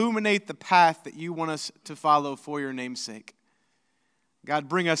illuminate the path that you want us to follow for your name's sake. God,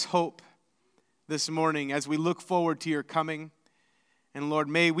 bring us hope this morning as we look forward to your coming. And Lord,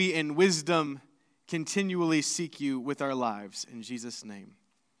 may we in wisdom continually seek you with our lives. In Jesus' name,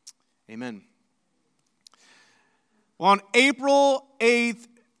 amen. Well, on April 8th,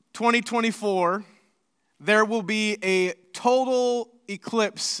 2024, there will be a total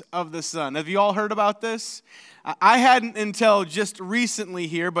eclipse of the sun. Have you all heard about this? I hadn't until just recently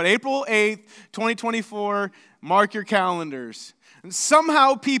here, but April 8th, 2024, mark your calendars. And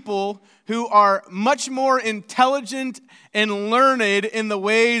somehow people who are much more intelligent and learned in the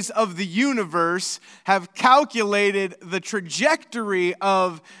ways of the universe have calculated the trajectory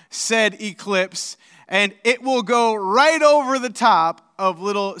of said eclipse, and it will go right over the top of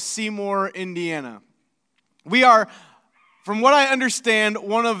Little Seymour, Indiana. We are, from what I understand,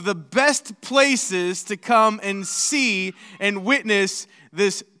 one of the best places to come and see and witness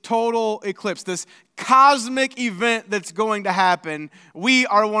this total eclipse, this cosmic event that's going to happen. We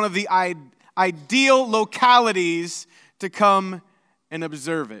are one of the ideal localities to come and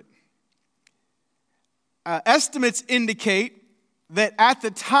observe it. Estimates indicate that at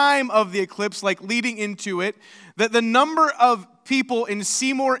the time of the eclipse, like leading into it, that the number of people in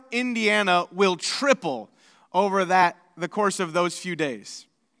Seymour, Indiana will triple over the course of those few days.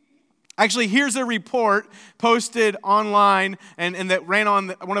 Actually, here's a report posted online and that ran on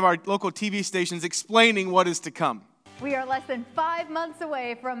one of our local TV stations explaining what is to come. We are less than 5 months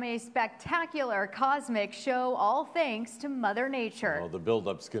away from a spectacular cosmic show, all thanks to Mother Nature. Well, the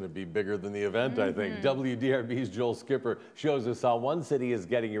build-up's going to be bigger than the event, I think. WDRB's Joel Skipper shows us how one city is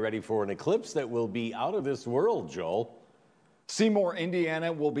getting ready for an eclipse that will be out of this world, Joel. Seymour,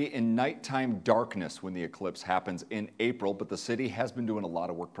 Indiana will be in nighttime darkness when the eclipse happens in April, but the city has been doing a lot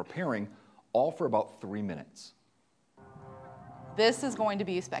of work preparing, all for about 3 minutes. This is going to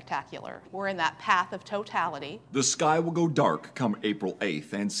be spectacular. We're in that path of totality. The sky will go dark come April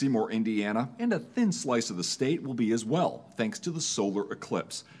 8th, and Seymour, Indiana, and a thin slice of the state will be as well, thanks to the solar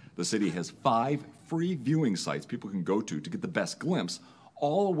eclipse. The city has 5 free viewing sites people can go to get the best glimpse,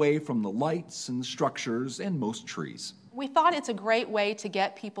 all away from the lights and the structures and most trees. We thought it's a great way to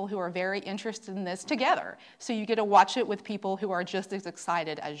get people who are very interested in this together, so you get to watch it with people who are just as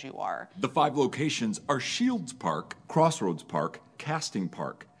excited as you are. The 5 locations are Shields Park, Crossroads Park, Casting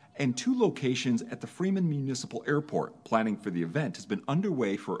Park, and 2 locations at the Freeman Municipal Airport. Planning for the event has been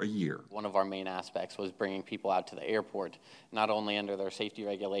underway for a year. One of our main aspects was bringing people out to the airport, not only under their safety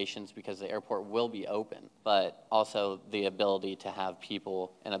regulations because the airport will be open, but also the ability to have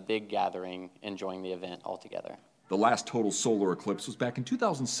people in a big gathering enjoying the event all together. The last total solar eclipse was back in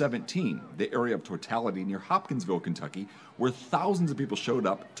 2017, the area of totality near Hopkinsville, Kentucky, where thousands of people showed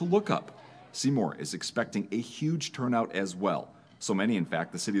up to look up. Seymour is expecting a huge turnout as well. So many, in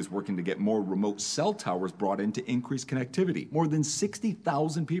fact, the city is working to get more remote cell towers brought in to increase connectivity. More than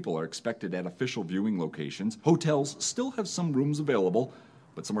 60,000 people are expected at official viewing locations. Hotels still have some rooms available,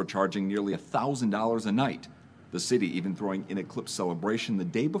 but some are charging nearly $1,000 a night. The city even throwing an eclipse celebration the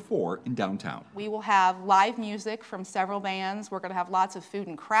day before in downtown. We will have live music from several bands. We're going to have lots of food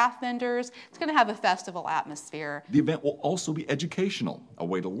and craft vendors. It's going to have a festival atmosphere. The event will also be educational, a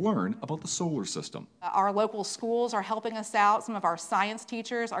way to learn about the solar system. Our local schools are helping us out. Some of our science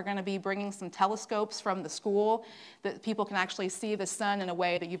teachers are going to be bringing some telescopes from the school that people can actually see the sun in a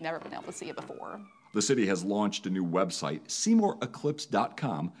way that you've never been able to see it before. The city has launched a new website,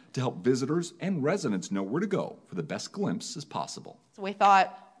 SeymourEclipse.com, to help visitors and residents know where to go for the best glimpse as possible. So we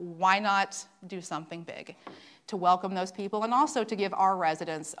thought, why not do something big to welcome those people and also to give our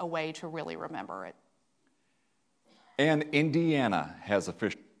residents a way to really remember it. And Indiana has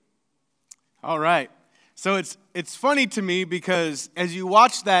officially. All right. So it's funny to me because as you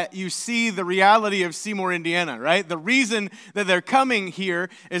watch that, you see the reality of Seymour, Indiana, right? The reason that they're coming here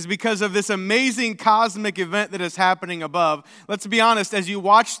is because of this amazing cosmic event that is happening above. Let's be honest, as you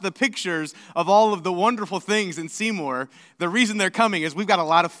watch the pictures of all of the wonderful things in Seymour, the reason they're coming is we've got a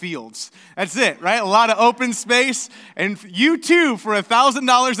lot of fields. That's it, right? A lot of open space. And you too, for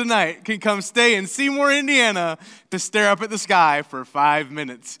 $1,000 a night, can come stay in Seymour, Indiana to stare up at the sky for 5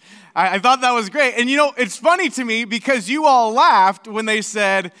 minutes. I thought that was great. And you know, it's funny to me because you all laughed when they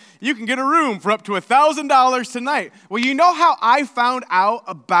said you can get a room for up to $1,000 tonight. Well, you know how I found out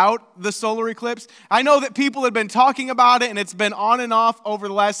about the solar eclipse? I know that people had been talking about it and it's been on and off over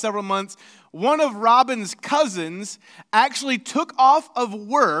the last several months. One of Robin's cousins actually took off of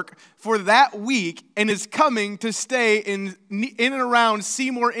work for that week and is coming to stay in and around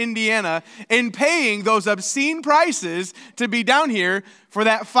Seymour, Indiana, and paying those obscene prices to be down here for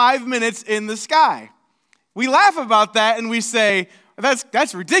that 5 minutes in the sky. We laugh about that and we say,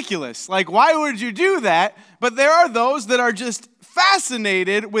 that's ridiculous. Like, why would you do that? But there are those that are just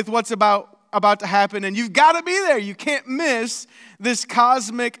fascinated with what's about to happen, and you've got to be there. You can't miss this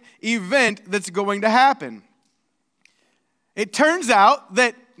cosmic event that's going to happen. It turns out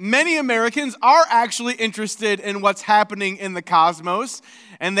that many Americans are actually interested in what's happening in the cosmos,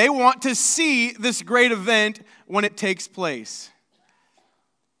 and they want to see this great event when it takes place.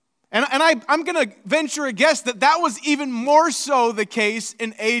 And I'm going to venture a guess that was even more so the case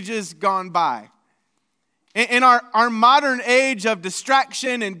in ages gone by. In our modern age of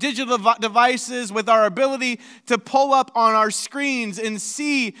distraction and digital devices, with our ability to pull up on our screens and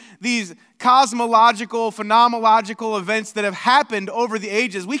see these cosmological, phenomenological events that have happened over the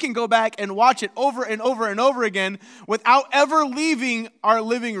ages, we can go back and watch it over and over and over again without ever leaving our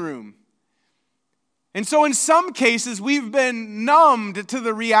living room. And so in some cases, we've been numbed to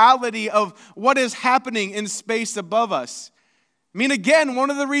the reality of what is happening in space above us. I mean, again, one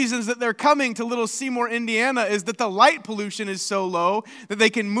of the reasons that they're coming to Little Seymour, Indiana, is that the light pollution is so low that they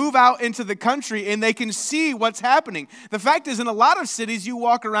can move out into the country and they can see what's happening. The fact is, in a lot of cities, you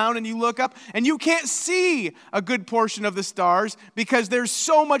walk around and you look up and you can't see a good portion of the stars because there's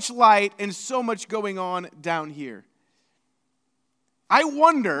so much light and so much going on down here. I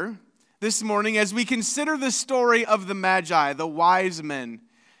wonder this morning, as we consider the story of the Magi, the wise men,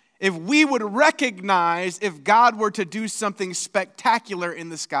 if we would recognize if God were to do something spectacular in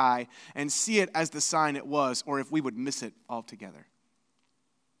the sky and see it as the sign it was, or if we would miss it altogether.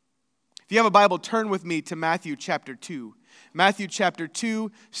 If you have a Bible, turn with me to Matthew chapter 2. Matthew chapter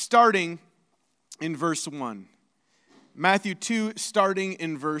 2, starting in verse 1. Matthew 2, starting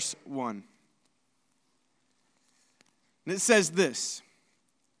in verse 1. And it says this: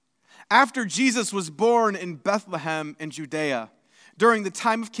 After Jesus was born in Bethlehem in Judea, during the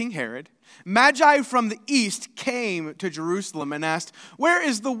time of King Herod, Magi from the east came to Jerusalem and asked, "Where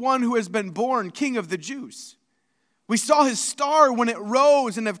is the one who has been born King of the Jews? We saw his star when it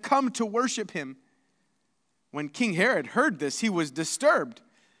rose and have come to worship him." When King Herod heard this, he was disturbed,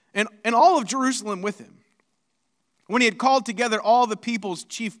 and all of Jerusalem with him. When he had called together all the people's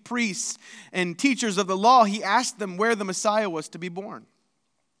chief priests and teachers of the law, he asked them where the Messiah was to be born.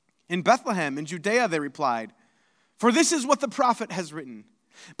 "In Bethlehem, in Judea," they replied, "for this is what the prophet has written.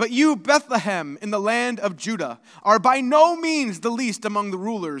 But you, Bethlehem, in the land of Judah, are by no means the least among the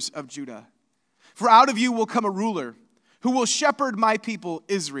rulers of Judah. For out of you will come a ruler who will shepherd my people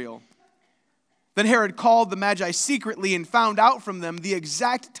Israel." Then Herod called the Magi secretly and found out from them the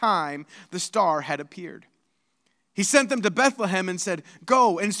exact time the star had appeared. He sent them to Bethlehem and said,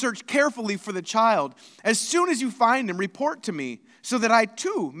 "Go and search carefully for the child. As soon as you find him, report to me, so that I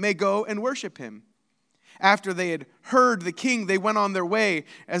too may go and worship him." After they had heard the king, they went on their way,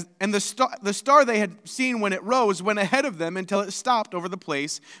 and the star they had seen when it rose went ahead of them until it stopped over the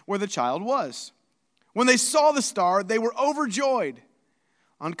place where the child was. When they saw the star, they were overjoyed.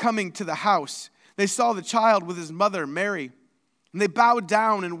 On coming to the house, they saw the child with his mother, Mary, and they bowed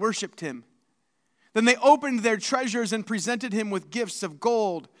down and worshipped him. Then they opened their treasures and presented him with gifts of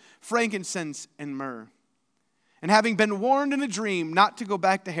gold, frankincense, and myrrh. And having been warned in a dream not to go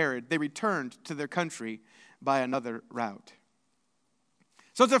back to Herod, they returned to their country by another route.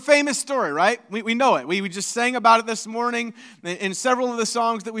 So it's a famous story, right? We know it. We just sang about it this morning in several of the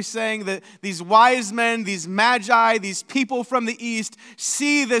songs that we sang, that these wise men, these magi, these people from the east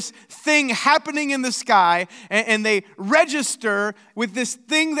see this thing happening in the sky, and they register with this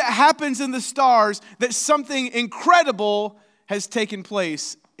thing that happens in the stars that something incredible has taken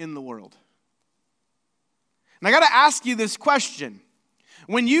place in the world. And I got to ask you this question.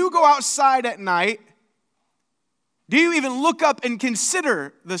 When you go outside at night, do you even look up and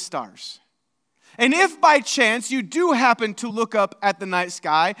consider the stars? And if by chance you do happen to look up at the night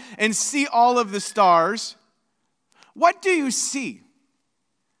sky and see all of the stars, what do you see?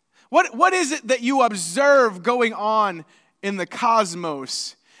 What is it that you observe going on in the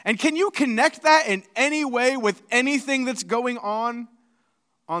cosmos? And can you connect that in any way with anything that's going on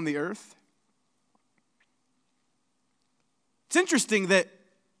the earth? It's interesting that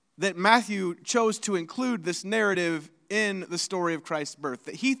Matthew chose to include this narrative in the story of Christ's birth,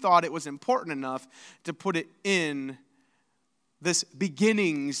 that he thought it was important enough to put it in this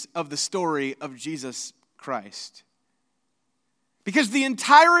beginnings of the story of Jesus Christ. Because the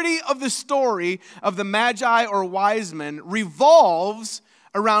entirety of the story of the Magi or wise men revolves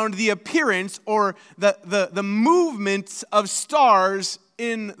around the appearance or the movements of stars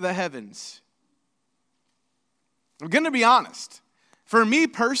in the heavens. I'm going to be honest. For me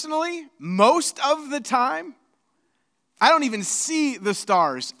personally, most of the time, I don't even see the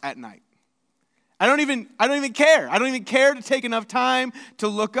stars at night. I don't even care. I don't even care to take enough time to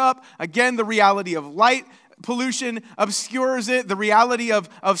look up. Again, the reality of light pollution obscures it. The reality of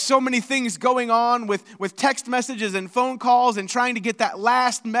so many things going on with text messages and phone calls and trying to get that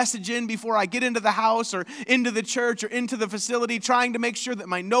last message in before I get into the house or into the church or into the facility, trying to make sure that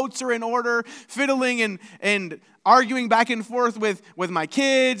my notes are in order, fiddling and arguing back and forth with my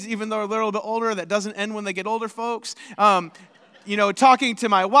kids, even though they're a little bit older. That doesn't end when they get older, folks. Talking to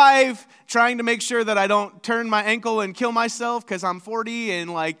my wife, trying to make sure that I don't turn my ankle and kill myself because I'm 40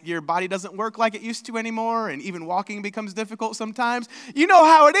 and your body doesn't work like it used to anymore, and even walking becomes difficult sometimes. You know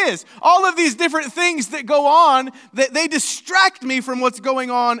how it is. All of these different things that go on, that they distract me from what's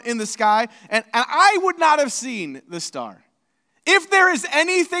going on in the sky, and I would not have seen the star. If there is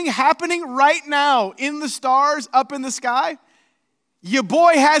anything happening right now in the stars up in the sky, your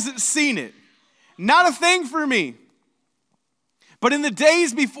boy hasn't seen it. Not a thing for me. But in the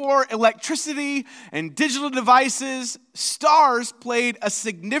days before electricity and digital devices, stars played a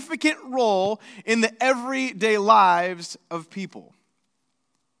significant role in the everyday lives of people.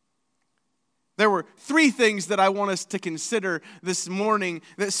 There were 3 things that I want us to consider this morning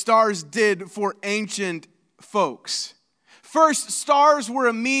that stars did for ancient folks. First, stars were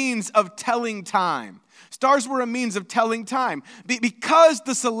a means of telling time. Stars were a means of telling time. Because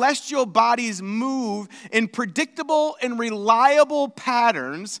the celestial bodies move in predictable and reliable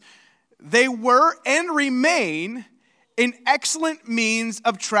patterns, they were and remain an excellent means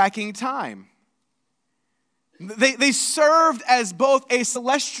of tracking time. They served as both a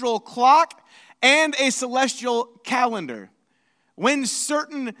celestial clock and a celestial calendar. When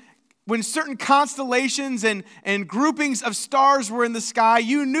certain constellations and groupings of stars were in the sky,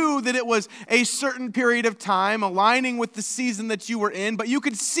 you knew that it was a certain period of time aligning with the season that you were in, but you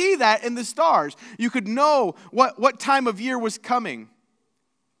could see that in the stars. You could know what time of year was coming.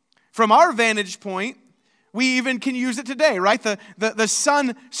 From our vantage point, we even can use it today, right? The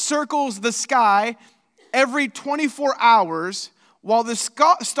sun circles the sky every 24 hours, while the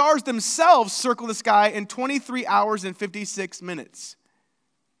stars themselves circle the sky in 23 hours and 56 minutes.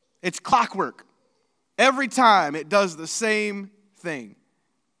 It's clockwork. Every time it does the same thing.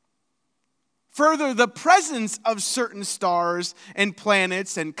 Further, the presence of certain stars and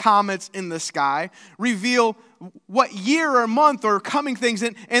planets and comets in the sky reveal what year or month or coming things.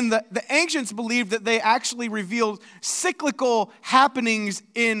 And the ancients believed that they actually revealed cyclical happenings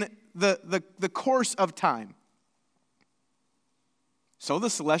in the course of time. So the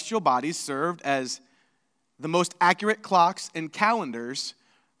celestial bodies served as the most accurate clocks and calendars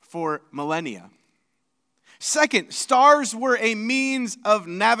for millennia. Second, stars were a means of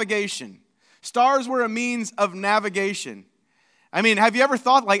navigation. Stars were a means of navigation. I mean, have you ever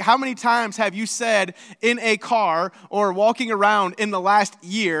thought, how many times have you said in a car or walking around in the last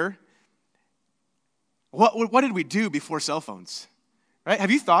year, what did we do before cell phones? Right?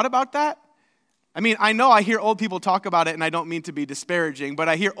 Have you thought about that? I mean, I know I hear old people talk about it, and I don't mean to be disparaging, but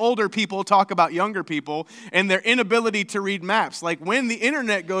I hear older people talk about younger people and their inability to read maps. When the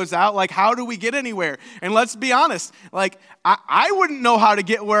internet goes out, how do we get anywhere? And let's be honest, I wouldn't know how to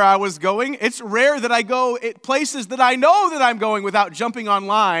get where I was going. It's rare that I go at places that I know that I'm going without jumping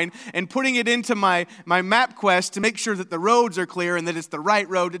online and putting it into my MapQuest to make sure that the roads are clear and that it's the right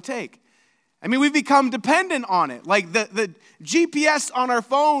road to take. I mean, we've become dependent on it. The GPS on our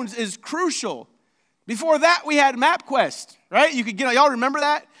phones is crucial. Before that, we had MapQuest, right? You could y'all remember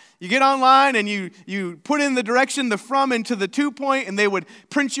that? You get online and you put in the direction, the from and to the to point, and they would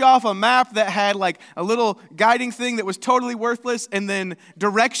print you off a map that had a little guiding thing that was totally worthless, and then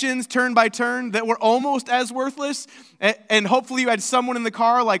directions turn by turn that were almost as worthless. And hopefully you had someone in the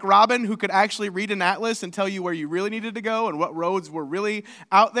car like Robin who could actually read an atlas and tell you where you really needed to go and what roads were really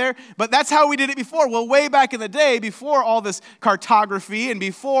out there. But that's how we did it before. Well, way back in the day, before all this cartography and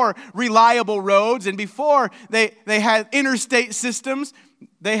before reliable roads and before they had interstate systems,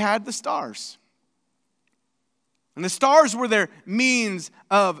 they had the stars. And the stars were their means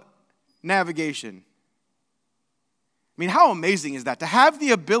of navigation. I mean, how amazing is that? To have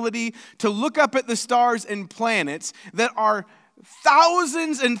the ability to look up at the stars and planets that are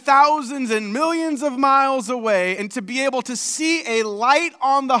thousands and thousands and millions of miles away, and to be able to see a light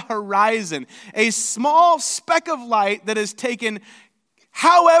on the horizon, a small speck of light that has taken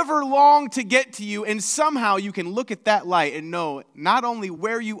however long to get to you, and somehow you can look at that light and know not only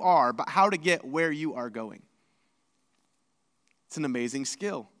where you are, but how to get where you are going. It's an amazing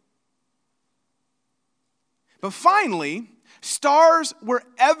skill. But finally, stars were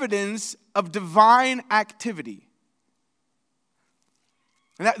evidence of divine activity.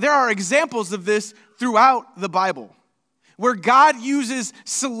 And there are examples of this throughout the Bible. where God uses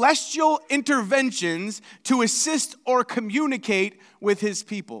celestial interventions to assist or communicate with his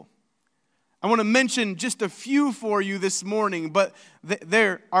people. I want to mention just a few for you this morning, but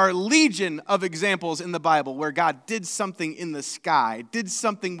there are legion of examples in the Bible where God did something in the sky, did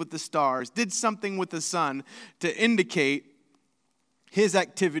something with the stars, did something with the sun to indicate his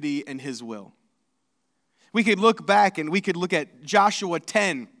activity and his will. We could look back and we could look at Joshua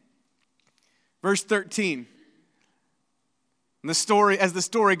 10, verse 13. And as the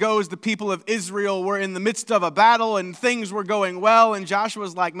story goes, the people of Israel were in the midst of a battle and things were going well. And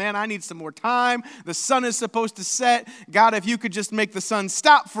Joshua's like, man, I need some more time. The sun is supposed to set. God, if you could just make the sun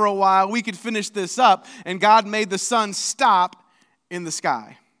stop for a while, we could finish this up. And God made the sun stop in the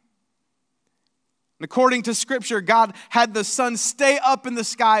sky. And according to Scripture, God had the sun stay up in the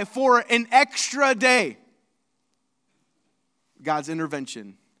sky for an extra day. God's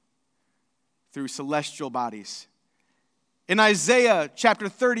intervention through celestial bodies. In Isaiah chapter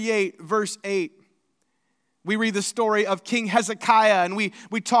 38, verse 8, we read the story of King Hezekiah, and we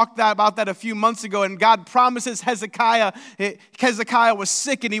talked about that a few months ago, and God promises Hezekiah was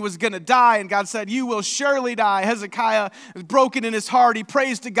sick and he was going to die, and God said, you will surely die. Hezekiah is broken in his heart. He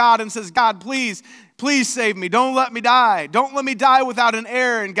prays to God and says, God, please save me. Don't let me die. Don't let me die without an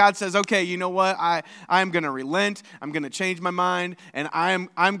heir. And God says, okay, you know what? I'm going to relent. I'm going to change my mind. And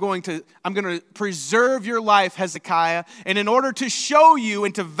I'm going to preserve your life, Hezekiah. And in order to show you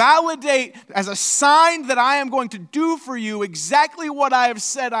and to validate as a sign that I am going to do for you exactly what I have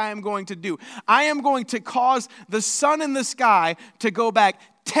said I am going to do, I am going to cause the sun in the sky to go back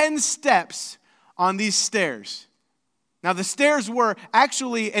 10 steps on these stairs. Now, the stairs were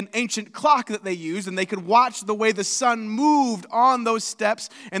actually an ancient clock that they used, and they could watch the way the sun moved on those steps,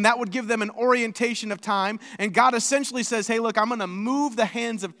 and that would give them an orientation of time. And God essentially says, hey, look, I'm going to move the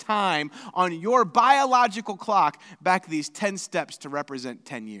hands of time on your biological clock back these 10 steps to represent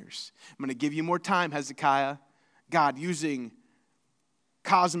 10 years. I'm going to give you more time, Hezekiah. God using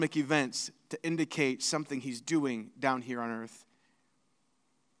cosmic events to indicate something he's doing down here on earth.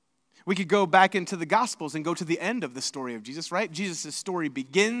 We could go back into the Gospels and go to the end of the story of Jesus, right? Jesus' story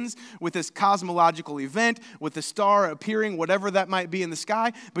begins with this cosmological event, with the star appearing, whatever that might be in the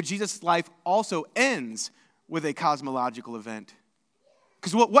sky, but Jesus' life also ends with a cosmological event.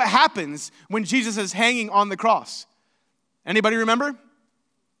 Because what happens when Jesus is hanging on the cross? Anybody remember?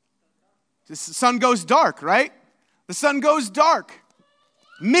 The sun goes dark, right? The sun goes dark.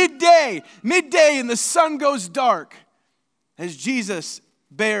 Midday, and the sun goes dark as Jesus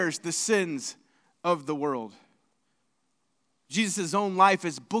bears the sins of the world. Jesus' own life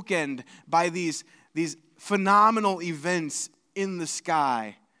is bookended by these phenomenal events in the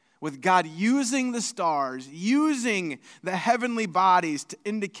sky, with God using the stars, using the heavenly bodies to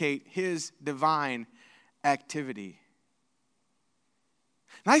indicate his divine activity.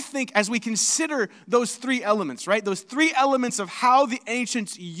 And I think as we consider those three elements, right, those three elements of how the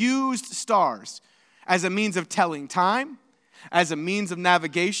ancients used stars as a means of telling time, as a means of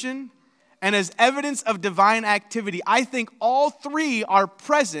navigation, and as evidence of divine activity, I think all three are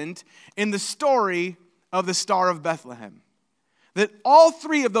present in the story of the Star of Bethlehem. That all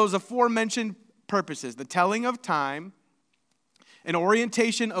three of those aforementioned purposes, the telling of time, an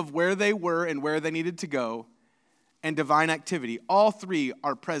orientation of where they were and where they needed to go, and divine activity, all three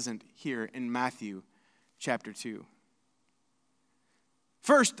are present here in Matthew chapter 2.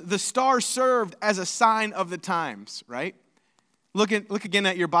 First, the star served as a sign of the times, right? Look again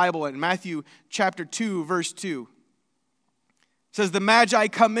at your Bible in Matthew chapter 2, verse 2. It says, the Magi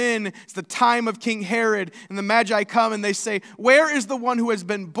come in, it's the time of King Herod, and the Magi come and they say, where is the one who has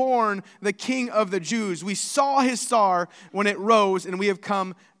been born, the King of the Jews? We saw his star when it rose, and we have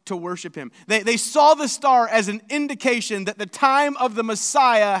come to worship him. They saw the star as an indication that the time of the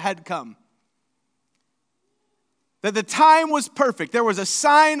Messiah had come. That the time was perfect. There was a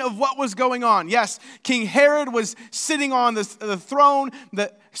sign of what was going on. Yes, King Herod was sitting on the throne,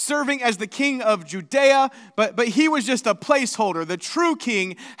 serving as the king of Judea, but he was just a placeholder. The true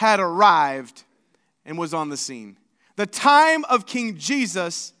king had arrived and was on the scene. The time of King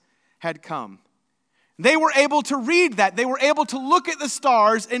Jesus had come. They were able to read that. They were able to look at the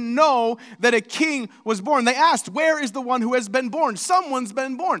stars and know that a king was born. They asked, where is the one who has been born? Someone's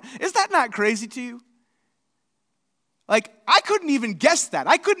been born. Is that not crazy to you? Like, I couldn't even guess that.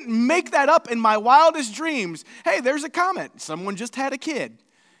 I couldn't make that up in my wildest dreams. Hey, there's a comet. Someone just had a kid.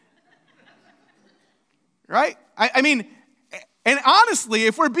 Right? I mean, and honestly,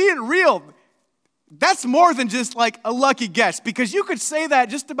 if we're being real, that's more than just like a lucky guess, because you could say that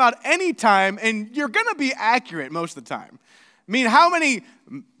just about any time and you're going to be accurate most of the time. I mean, how many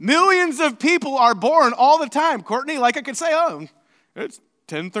millions of people are born all the time, Courtney? Like I could say, oh, it's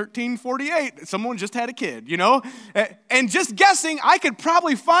 10, 13, 48. Someone just had a kid, you know? And just guessing, I could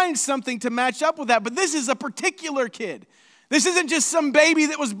probably find something to match up with that. But this is a particular kid. This isn't just some baby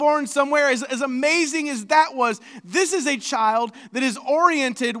that was born somewhere. As amazing as that was, this is a child that is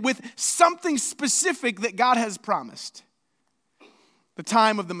oriented with something specific that God has promised. The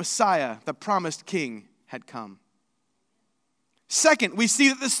time of the Messiah, the promised king, had come. Second, we see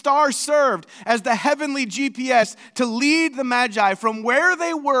that the star served as the heavenly GPS to lead the Magi from where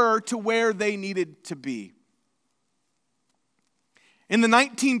they were to where they needed to be. In the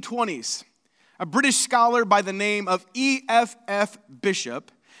 1920s, a British scholar by the name of E.F.F.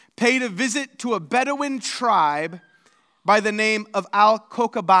 Bishop paid a visit to a Bedouin tribe by the name of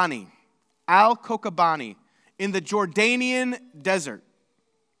Al-Kokabani in the Jordanian desert.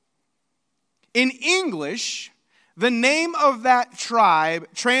 In English, the name of that tribe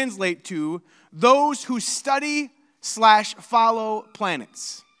translates to those who study/follow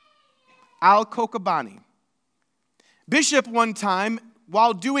planets. Al-Kokabani. Bishop one time,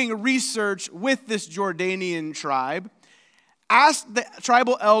 while doing research with this Jordanian tribe, asked the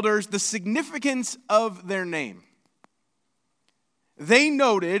tribal elders the significance of their name. They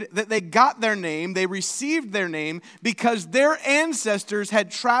noted that they got their name, they received their name because their ancestors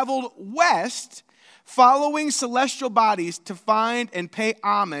had traveled west following celestial bodies to find and pay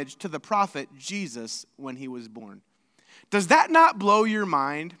homage to the prophet Jesus when he was born. Does that not blow your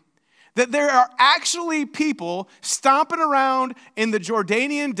mind? That there are actually people stomping around in the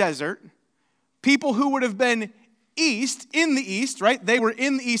Jordanian desert, people who would have been in the east, right? They were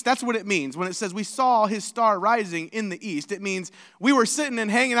in the east. That's what it means. When it says we saw his star rising in the east, it means we were sitting and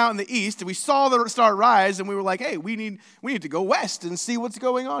hanging out in the east, and we saw the star rise, and we were like, hey, we need to go west and see what's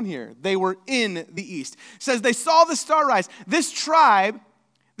going on here. They were in the east. It says they saw the star rise. This tribe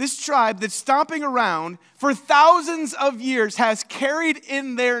that's stomping around for thousands of years has carried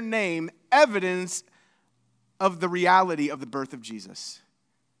in their name evidence of the reality of the birth of Jesus.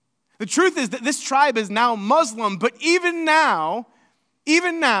 The truth is that this tribe is now Muslim, but even now,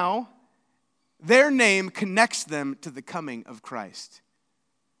 their name connects them to the coming of Christ.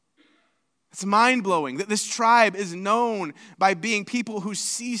 It's mind-blowing that this tribe is known by being people who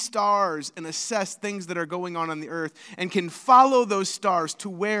see stars and assess things that are going on the earth and can follow those stars to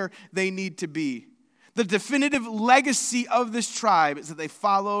where they need to be. The definitive legacy of this tribe is that they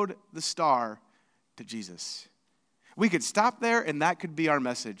followed the star to Jesus. We could stop there and that could be our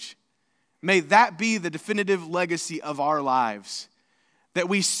message. May that be the definitive legacy of our lives. That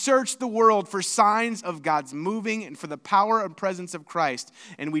we search the world for signs of God's moving and for the power and presence of Christ,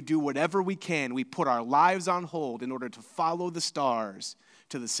 and we do whatever we can. We put our lives on hold in order to follow the stars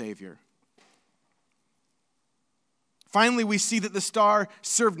to the Savior. Finally, we see that the star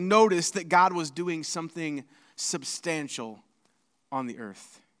served notice that God was doing something substantial on the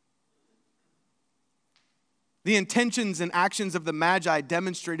earth. The intentions and actions of the Magi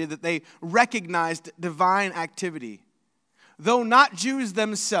demonstrated that they recognized divine activity. Though not Jews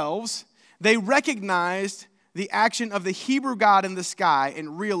themselves, they recognized the action of the Hebrew God in the sky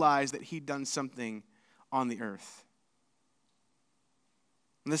and realized that he'd done something on the earth.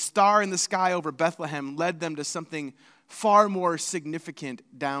 And the star in the sky over Bethlehem led them to something far more significant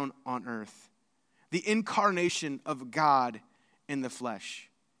down on earth. The incarnation of God in the flesh.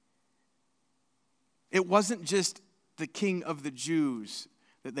 It wasn't just the King of the Jews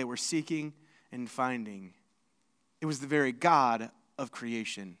that they were seeking and finding. It was the very God of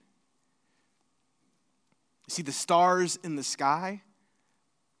creation. See, the stars in the sky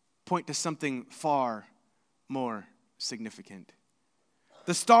point to something far more significant.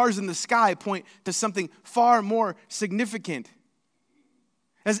 The stars in the sky point to something far more significant.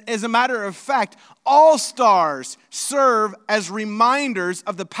 As a matter of fact, all stars serve as reminders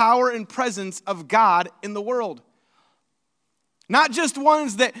of the power and presence of God in the world. Not just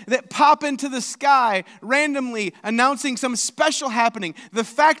ones that pop into the sky randomly announcing some special happening. The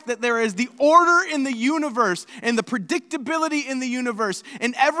fact that there is the order in the universe and the predictability in the universe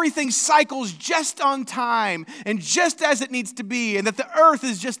and everything cycles just on time and just as it needs to be, and that the earth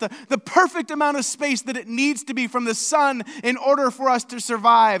is just the perfect amount of space that it needs to be from the sun in order for us to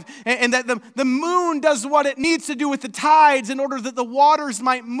survive, and that the moon does what it needs to do with the tides in order that the waters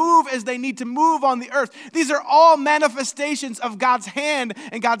might move as they need to move on the earth. These are all manifestations of God's hand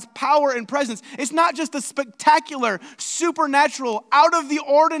and God's power and presence. It's not just the spectacular, supernatural, out of the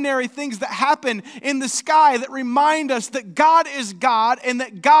ordinary things that happen in the sky that remind us that God is God and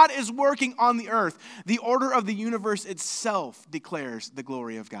that God is working on the earth. The order of the universe itself declares the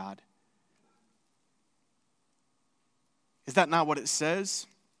glory of God. Is that not what it says?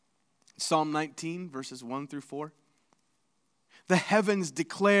 Psalm 19, verses 1 through 4. The heavens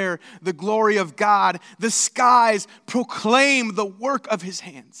declare the glory of God. The skies proclaim the work of his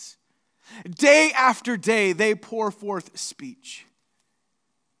hands. Day after day, they pour forth speech.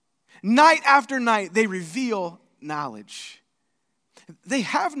 Night after night, they reveal knowledge. They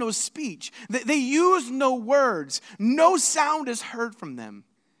have no speech. They use no words. No sound is heard from them.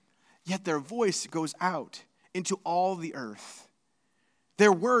 Yet their voice goes out into all the earth.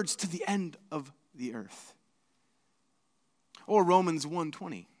 Their words to the end of the earth. Or Romans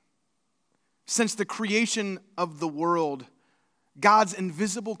 1:20. Since the creation of the world, God's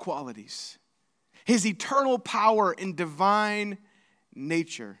invisible qualities, his eternal power and divine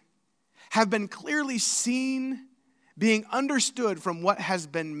nature have been clearly seen, being understood from what has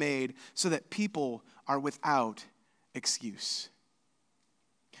been made, so that people are without excuse.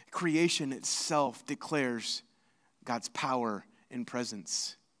 Creation itself declares God's power and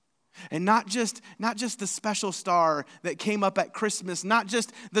presence. And not just the special star that came up at Christmas, not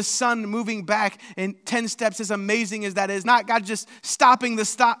just the sun moving back in 10 steps, as amazing as that is, not God just stopping the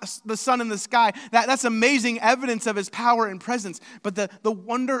sun in the sky. That's amazing evidence of his power and presence. But the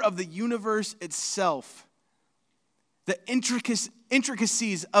wonder of the universe itself, the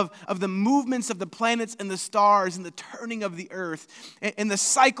intricacies of the movements of the planets and the stars and the turning of the earth and the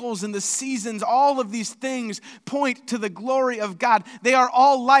cycles and the seasons, all of these things point to the glory of God. They are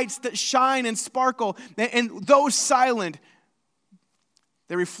all lights that shine and sparkle, and though silent,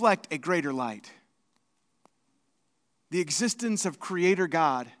 they reflect a greater light. The existence of Creator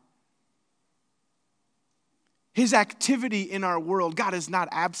God, his activity in our world. God is not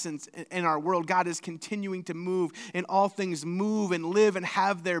absent in our world. God is continuing to move, and all things move and live and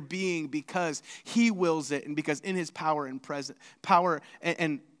have their being because he wills it, and because in his power and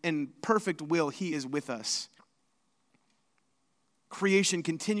perfect will, he is with us. Creation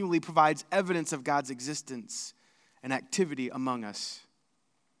continually provides evidence of God's existence and activity among us.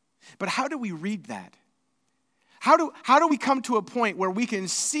 But how do we read that? How do we come to a point where we can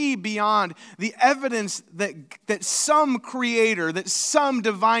see beyond the evidence that some creator, that some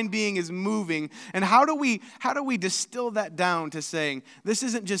divine being is moving? And how do we distill that down to saying, this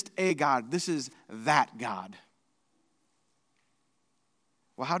isn't just a God, this is that God?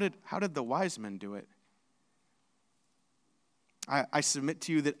 Well, how did the wise men do it? I submit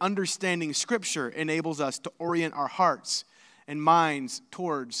to you that understanding Scripture enables us to orient our hearts and minds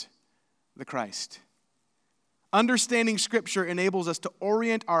towards the Christ. Understanding Scripture enables us to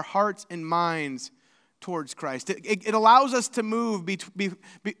orient our hearts and minds towards Christ. It allows us to move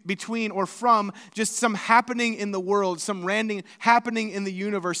between or from just some happening in the world, some random happening in the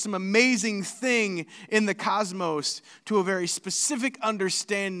universe, some amazing thing in the cosmos, to a very specific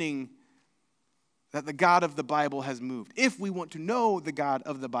understanding that the God of the Bible has moved. If we want to know the God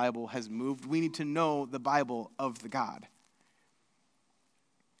of the Bible has moved, we need to know the Bible of the God.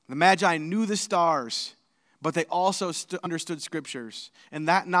 The Magi knew the stars, but they also understood Scriptures, and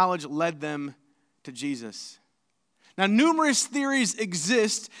that knowledge led them to Jesus. Now, numerous theories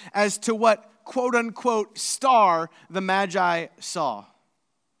exist as to what quote-unquote star the Magi saw.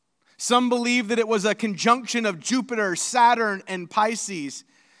 Some believe that it was a conjunction of Jupiter, Saturn, and Pisces.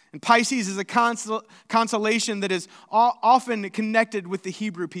 And Pisces is a constellation that is often connected with the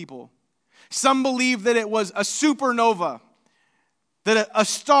Hebrew people. Some believe that it was a supernova, that a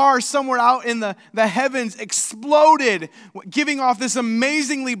star somewhere out in the heavens exploded, giving off this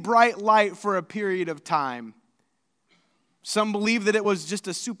amazingly bright light for a period of time. Some believe that it was just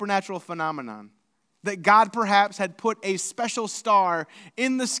a supernatural phenomenon, that God perhaps had put a special star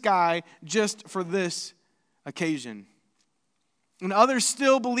in the sky just for this occasion. And others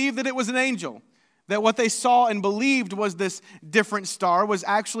still believe that it was an angel, that what they saw and believed was this different star was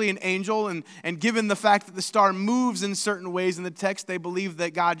actually an angel, and given the fact that the star moves in certain ways in the text, they believe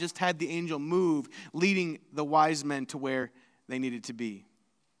that God just had the angel move, leading the wise men to where they needed to be.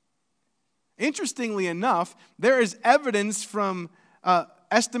 Interestingly enough, there is evidence from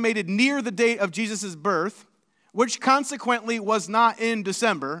estimated near the date of Jesus' birth, which consequently was not in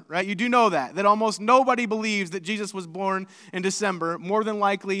December, right? You do know that almost nobody believes that Jesus was born in December. More than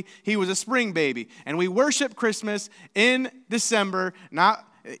likely, he was a spring baby. And we worship Christmas in December,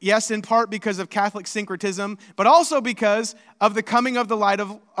 yes, in part because of Catholic syncretism, but also because of the coming of the light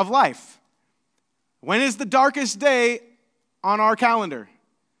of life. When is the darkest day on our calendar?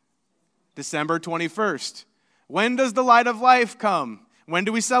 December 21st. When does the light of life come? When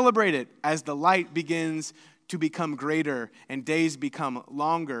do we celebrate it? As the light begins to become greater and days become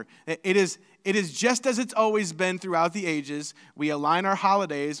longer. It is is just as it's always been throughout the ages. We align our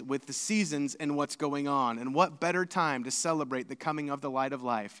holidays with the seasons and what's going on. And what better time to celebrate the coming of the light of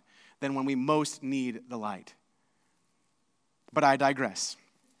life than when we most need the light? But I digress.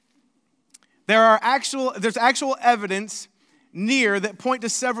 There's actual evidence near that point to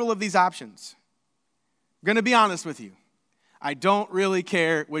several of these options. I'm going to be honest with you. I don't really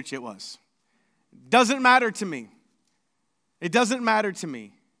care which it was. Doesn't matter to me. It doesn't matter to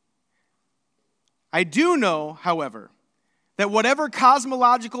me. I do know, however, that whatever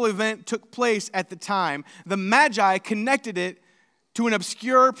cosmological event took place at the time, the Magi connected it to an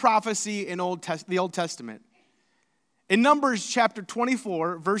obscure prophecy in the Old Testament. In Numbers chapter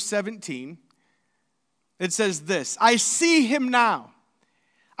 24, verse 17, it says this, I see him now.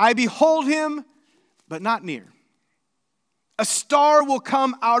 I behold him, but not near. A star will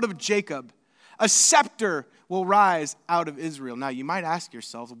come out of Jacob. A scepter will rise out of Israel. Now, you might ask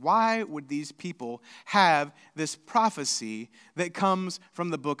yourselves, why would these people have this prophecy that comes from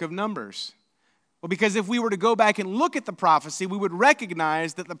the book of Numbers? Well, because if we were to go back and look at the prophecy, we would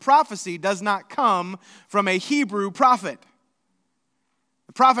recognize that the prophecy does not come from a Hebrew prophet.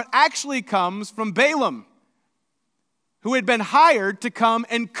 The prophet actually comes from Balaam, who had been hired to come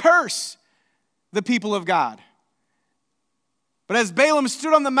and curse the people of God. But as Balaam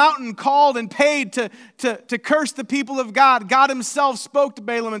stood on the mountain, called and paid to curse the people of God, God himself spoke to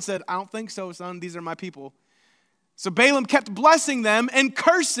Balaam and said, I don't think so, son. These are my people. So Balaam kept blessing them and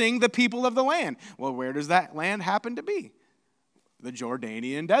cursing the people of the land. Well, where does that land happen to be? The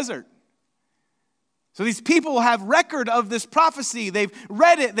Jordanian desert. So these people have record of this prophecy. They've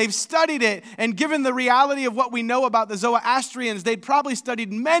read it, they've studied it, and given the reality of what we know about the Zoroastrians, they'd probably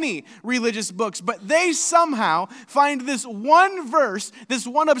studied many religious books, but they somehow find this one verse, this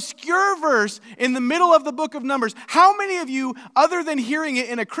one obscure verse in the middle of the book of Numbers. How many of you, other than hearing it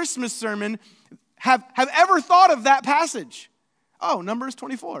in a Christmas sermon, have ever thought of that passage? Oh, Numbers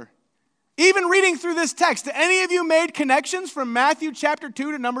 24. Even reading through this text, any of you made connections from Matthew chapter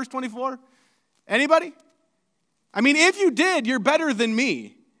 2 to Numbers 24? Anybody? I mean, if you did, you're better than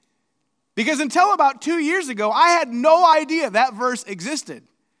me. Because until about 2 years ago, I had no idea that verse existed.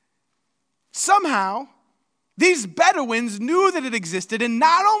 Somehow, these Bedouins knew that it existed, and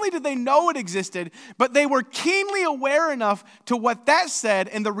not only did they know it existed, but they were keenly aware enough to what that said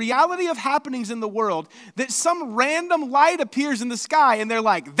and the reality of happenings in the world that some random light appears in the sky, and they're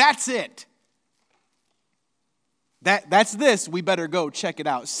like, that's it. That's this. We better go check it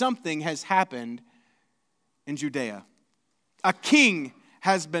out. Something has happened in Judea. A king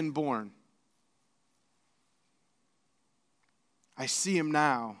has been born. I see him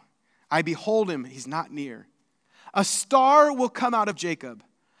now. I behold him. He's not near. A star will come out of Jacob.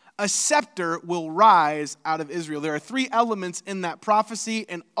 A scepter will rise out of Israel. There are three elements in that prophecy,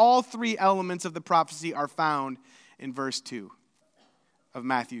 and all three elements of the prophecy are found in verse 2 of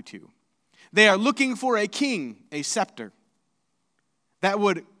Matthew 2. They are looking for a king, a scepter, that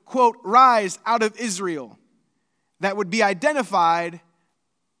would, quote, rise out of Israel, that would be identified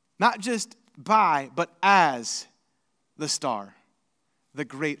not just by, but as the star, the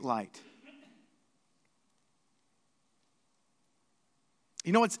great light.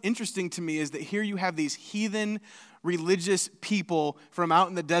 You know what's interesting to me is that here you have these heathen religious people from out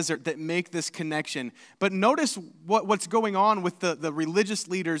in the desert that make this connection. But notice what's going on with the religious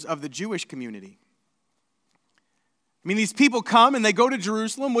leaders of the Jewish community. I mean, these people come and they go to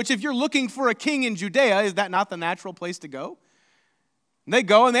Jerusalem, which if you're looking for a king in Judea, is that not the natural place to go? And they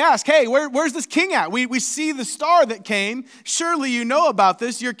go and they ask, hey, where's this king at? We see the star that came. Surely you know about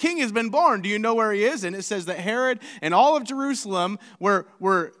this. Your king has been born. Do you know where he is? And it says that Herod and all of Jerusalem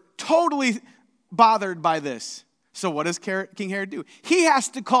were totally bothered by this. So what does King Herod do? He has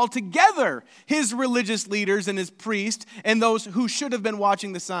to call together his religious leaders and his priests and those who should have been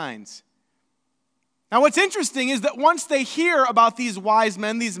watching the signs. Now what's interesting is that once they hear about these wise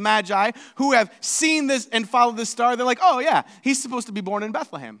men, these magi, who have seen this and followed this star, they're like, oh yeah, he's supposed to be born in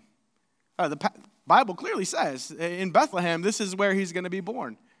Bethlehem. The Bible clearly says in Bethlehem, this is where he's going to be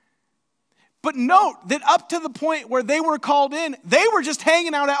born. But note that up to the point where they were called in, they were just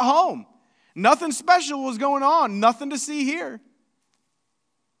hanging out at home. Nothing special was going on. Nothing to see here.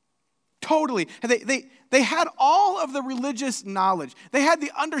 Totally. They had all of the religious knowledge. They had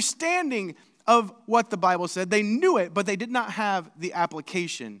the understanding of what the Bible said. They knew it, but they did not have the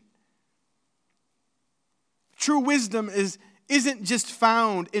application. True wisdom isn't just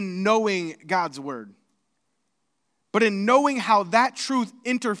found in knowing God's word, but in knowing how that truth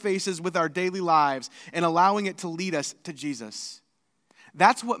interfaces with our daily lives and allowing it to lead us to Jesus.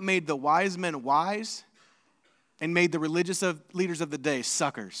 That's what made the wise men wise and made the religious leaders of the day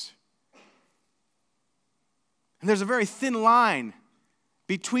suckers. And there's a very thin line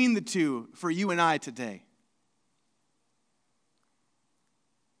between the two for you and I today.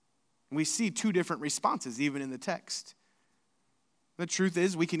 We see two different responses even in the text. The truth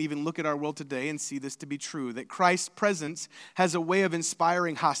is, we can even look at our world today and see this to be true, that Christ's presence has a way of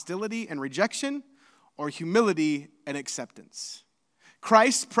inspiring hostility and rejection, or humility and acceptance.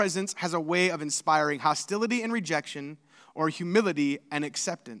 Christ's presence has a way of inspiring hostility and rejection, or humility and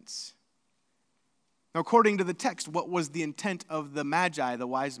acceptance. Now, according to the text, what was the intent of the Magi, the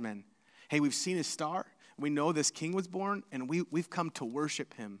wise men? Hey, we've seen his star, we know this king was born, and we've come to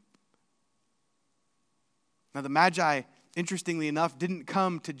worship him. Now, the Magi, interestingly enough, didn't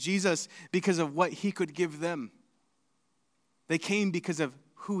come to Jesus because of what he could give them. They came because of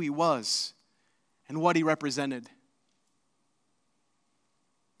who he was and what he represented.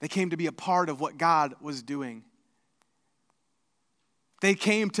 They came to be a part of what God was doing. They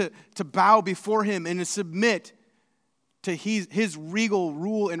came to bow before him and to submit to his regal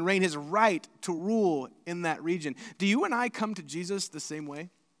rule and reign, his right to rule in that region. Do you and I come to Jesus the same way?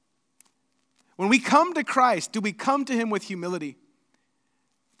 When we come to Christ, do we come to him with humility?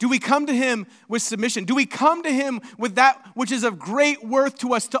 Do we come to him with submission? Do we come to him with that which is of great worth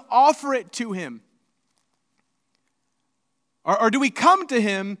to us to offer it to him? Or do we come to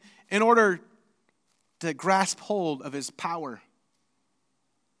him in order to grasp hold of his power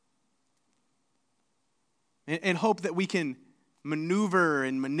and hope that we can maneuver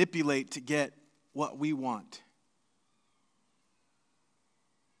and manipulate to get what we want?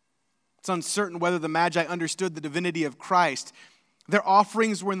 It's uncertain whether the Magi understood the divinity of Christ. Their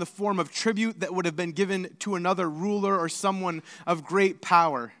offerings were in the form of tribute that would have been given to another ruler or someone of great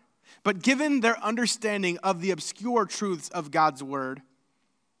power. But given their understanding of the obscure truths of God's word,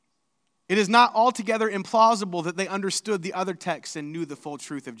 it is not altogether implausible that they understood the other texts and knew the full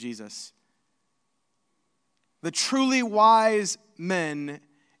truth of Jesus. The truly wise men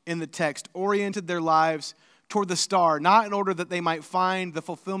in the text oriented their lives toward the star, not in order that they might find the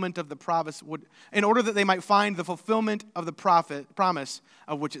fulfillment of the promise, in order that they might find the fulfillment of the promise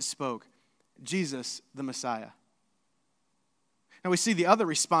of which it spoke, Jesus the Messiah. Now we see the other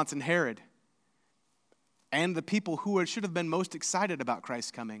response in Herod and the people who should have been most excited about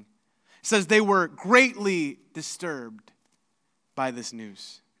Christ's coming. It says they were greatly disturbed by this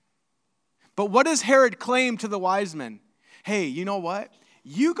news. But what does Herod claim to the wise men? Hey, you know what?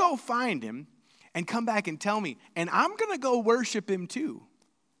 You go find him and come back and tell me, and I'm going to go worship him too.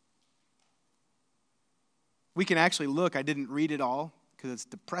 We can actually look. I didn't read it all because it's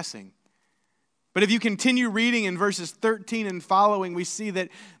depressing. But if you continue reading in verses 13 and following, we see that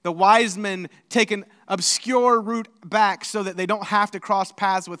the wise men take an obscure route back so that they don't have to cross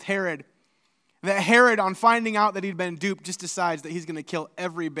paths with Herod. That Herod, on finding out that he'd been duped, just decides that he's going to kill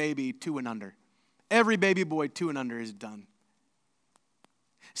every baby 2 and under. Every baby boy 2 and under is done.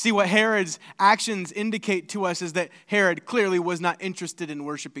 See, what Herod's actions indicate to us is that Herod clearly was not interested in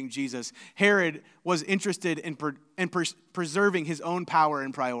worshiping Jesus. Herod was interested in preserving his own power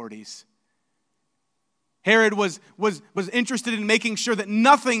and priorities. Herod was interested in making sure that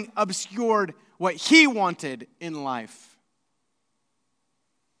nothing obscured what he wanted in life.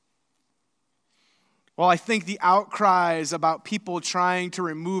 Well, I think the outcries about people trying to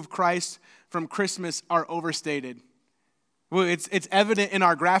remove Christ from Christmas are overstated. Well, it's evident in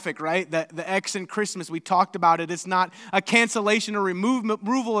our graphic, right? That the X in Christmas, we talked about it. It's not a cancellation or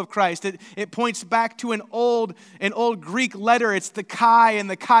removal of Christ. It points back to an old Greek letter. It's the chi and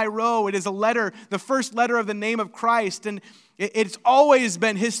the chi-rho. It is a letter, the first letter of the name of Christ. And it's always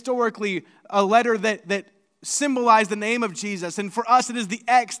been historically a letter that symbolized the name of Jesus. And for us, it is the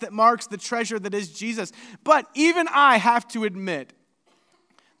X that marks the treasure that is Jesus. But even I have to admit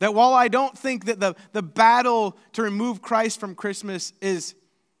that while I don't think that the battle to remove Christ from Christmas is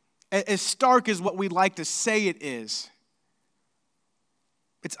as stark as what we'd like to say it is,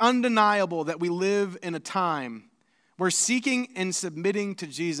 it's undeniable that we live in a time where seeking and submitting to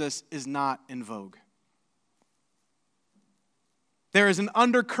Jesus is not in vogue. There is an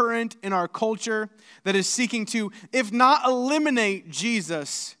undercurrent in our culture that is seeking to, if not eliminate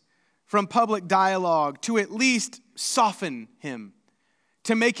Jesus from public dialogue, to at least soften him,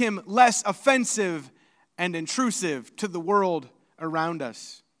 to make him less offensive and intrusive to the world around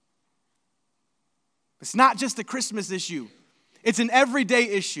us. It's not just a Christmas issue. It's an everyday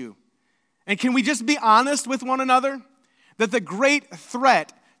issue. And can we just be honest with one another? That the greatest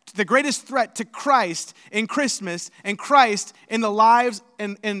threat to Christ in Christmas and Christ in the lives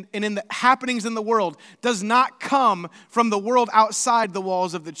and in the happenings in the world does not come from the world outside the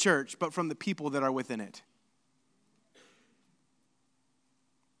walls of the church, but from the people that are within it.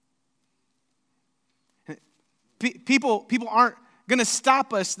 People aren't going to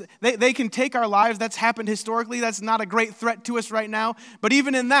stop us. They can take our lives. That's happened historically. That's not a great threat to us right now. But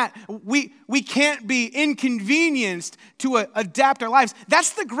even in that, we can't be inconvenienced to adapt our lives.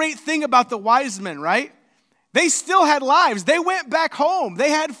 That's the great thing about the wise men, right? They still had lives. They went back home. They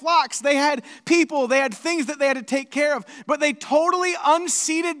had flocks. They had people. They had things that they had to take care of. But they totally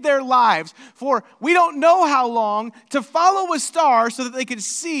unseated their lives for we don't know how long to follow a star so that they could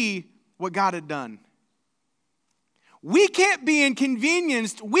see what God had done. We can't be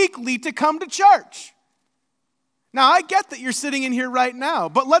inconvenienced weekly to come to church. Now, I get that you're sitting in here right now,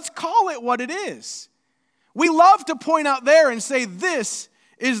 but let's call it what it is. We love to point out there and say this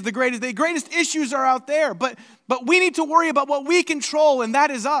is the greatest issues are out there, but we need to worry about what we control, and that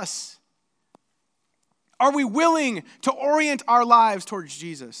is us. Are we willing to orient our lives towards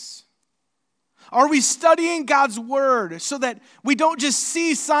Jesus? Are we studying God's word so that we don't just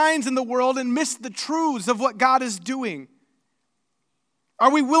see signs in the world and miss the truths of what God is doing?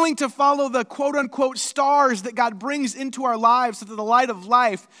 Are we willing to follow the quote-unquote stars that God brings into our lives so that the light of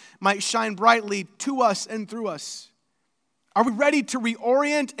life might shine brightly to us and through us? Are we ready to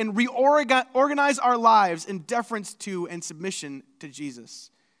reorient and reorganize our lives in deference to and submission to Jesus?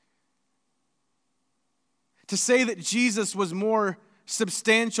 To say that Jesus was more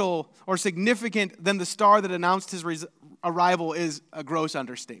substantial or significant than the star that announced his arrival is a gross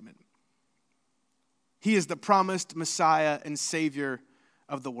understatement. He is the promised Messiah and Savior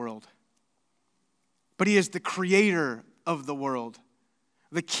of the world. But he is the creator of the world,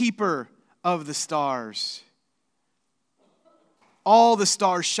 the keeper of the stars. All the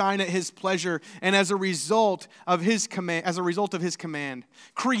stars shine at his pleasure, and as a result of his command,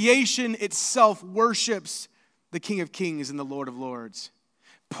 creation itself worships the King of Kings and the Lord of Lords,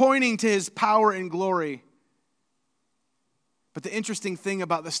 pointing to his power and glory. But the interesting thing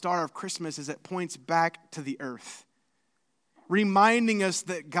about the star of Christmas is it points back to the earth, reminding us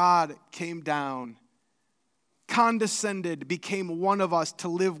that God came down, condescended, became one of us to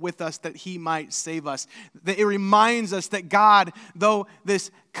live with us that he might save us. It reminds us that God, though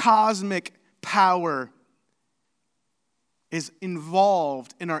this cosmic power is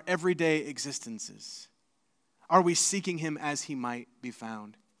involved in our everyday existences, are we seeking him as he might be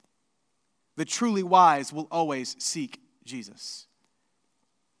found? The truly wise will always seek Jesus.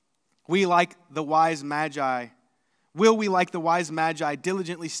 Will we, like the wise magi,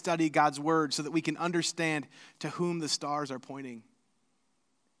 diligently study God's word so that we can understand to whom the stars are pointing?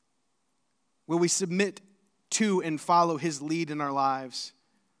 Will we submit to and follow his lead in our lives?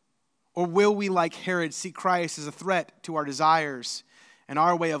 Or will we, like Herod, see Christ as a threat to our desires and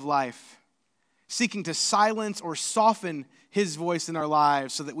our way of life, seeking to silence or soften his voice in our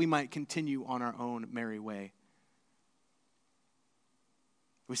lives so that we might continue on our own merry way?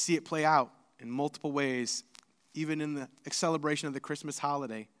 We see it play out in multiple ways, even in the celebration of the Christmas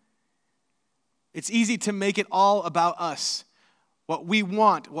holiday. It's easy to make it all about us, what we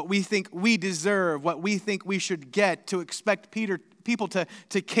want, what we think we deserve, what we think we should get, to expect people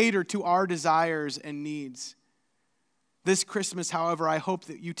to cater to our desires and needs. This Christmas, however, I hope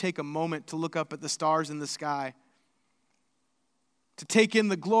that you take a moment to look up at the stars in the sky, to take in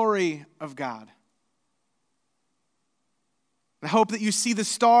the glory of God. I hope that you see the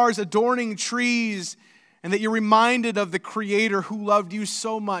stars adorning trees and that you're reminded of the Creator who loved you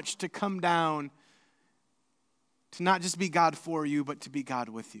so much to come down to not just be God for you, but to be God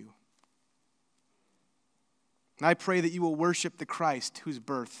with you. And I pray that you will worship the Christ whose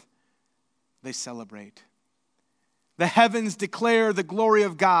birth they celebrate. The heavens declare the glory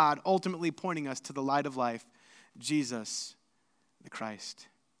of God, ultimately pointing us to the light of life, Jesus the Christ.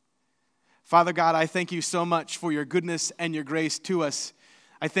 Father God, I thank you so much for your goodness and your grace to us.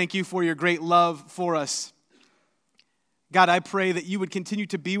 I thank you for your great love for us. God, I pray that you would continue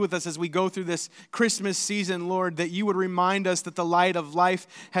to be with us as we go through this Christmas season, Lord, that you would remind us that the light of life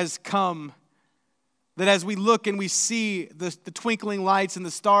has come. That as we look and we see the twinkling lights and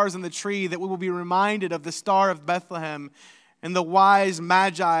the stars in the tree, that we will be reminded of the Star of Bethlehem and the wise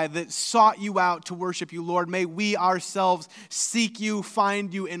magi that sought you out to worship you, Lord. May we ourselves seek you,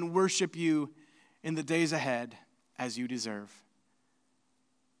 find you, and worship you in the days ahead as you deserve.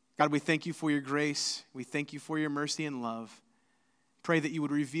 God, we thank you for your grace. We thank you for your mercy and love. Pray that you would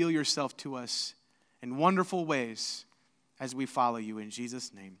reveal yourself to us in wonderful ways as we follow you. In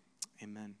Jesus' name, amen.